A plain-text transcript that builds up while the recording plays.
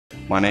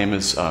My name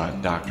is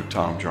Dr.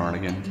 Tom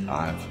Jarnagin.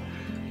 I've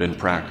been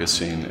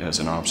practicing as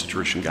an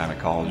obstetrician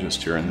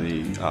gynecologist here in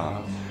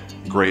the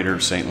greater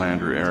St.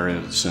 Landry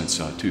area since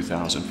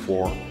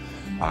 2004.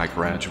 I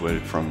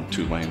graduated from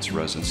Tulane's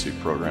residency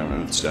program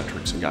in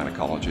obstetrics and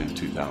gynecology in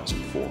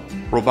 2004.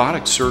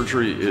 Robotic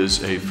surgery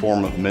is a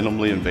form of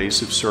minimally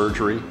invasive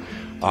surgery.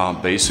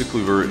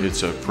 Basically,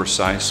 it's a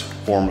precise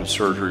form of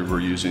surgery.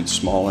 We're using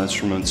small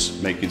instruments,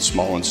 making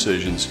small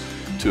incisions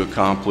to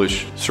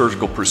accomplish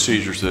surgical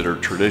procedures that are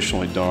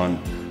traditionally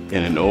done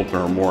in an open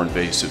or more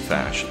invasive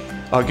fashion.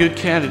 A good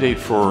candidate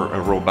for a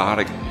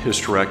robotic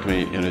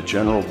hysterectomy in a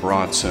general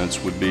broad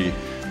sense would be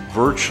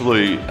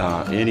virtually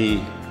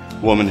any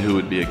woman who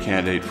would be a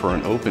candidate for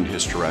an open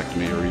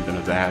hysterectomy or even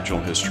a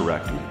vaginal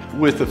hysterectomy,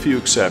 with a few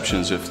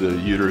exceptions. If the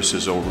uterus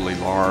is overly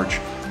large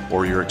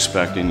or you're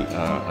expecting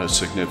a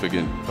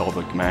significant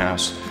pelvic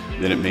mass,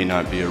 then it may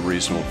not be a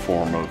reasonable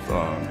form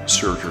of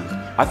surgery.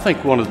 I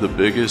think one of the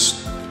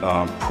biggest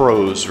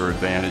pros or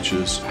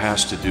advantages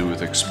has to do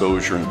with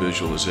exposure and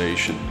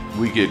visualization.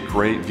 We get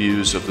great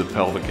views of the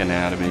pelvic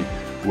anatomy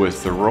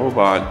with the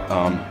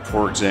robot.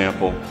 For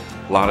example,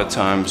 a lot of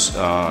times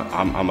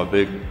I'm a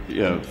big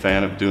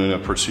fan of doing a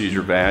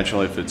procedure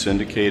vaginally if it's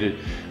indicated,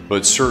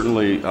 but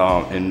certainly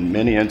in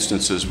many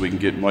instances we can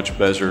get much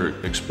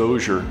better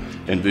exposure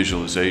and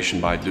visualization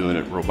by doing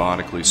it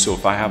robotically. So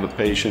if I have a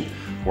patient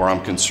where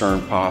I'm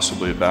concerned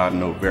possibly about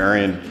an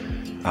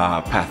ovarian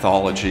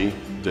pathology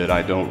that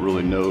I don't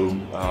really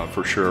know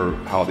for sure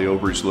how the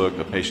ovaries look,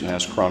 a patient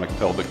has chronic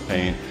pelvic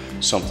pain,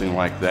 something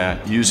like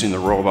that, using the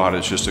robot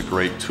is just a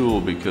great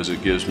tool because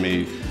it gives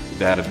me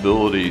that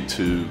ability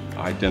to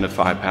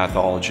identify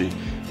pathology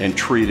and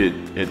treat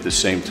it at the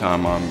same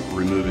time I'm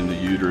removing the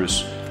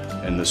uterus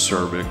and the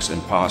cervix and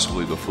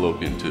possibly the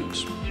fallopian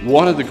tubes.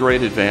 One of the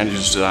great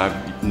advantages that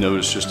I've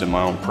noticed just in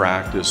my own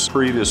practice,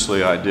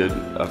 previously I did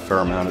a fair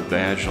amount of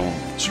vaginal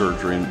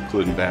surgery,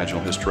 including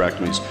vaginal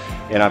hysterectomies,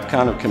 and I've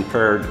kind of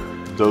compared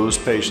those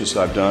patients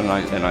that I've done,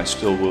 and I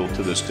still will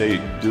to this day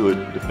do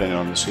it depending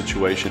on the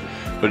situation,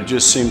 but it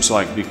just seems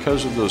like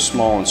because of those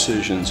small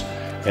incisions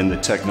and the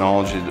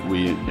technology that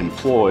we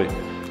employ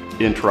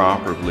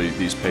intraoperatively,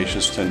 these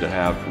patients tend to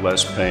have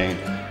less pain,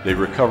 they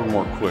recover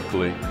more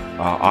quickly.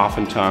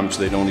 Oftentimes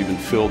they don't even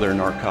fill their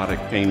narcotic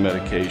pain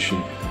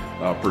medication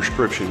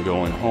prescription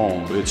going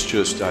home. It's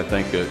just, I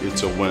think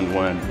it's a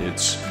win-win.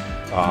 It's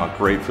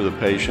great for the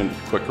patient,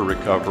 quicker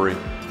recovery.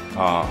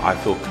 I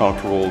feel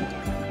comfortable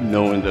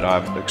knowing that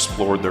I've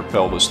explored their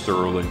pelvis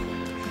thoroughly,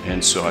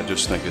 and so I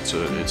just think it's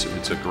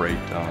a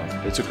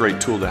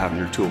great tool to have in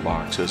your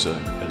toolbox as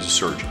a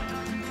surgeon.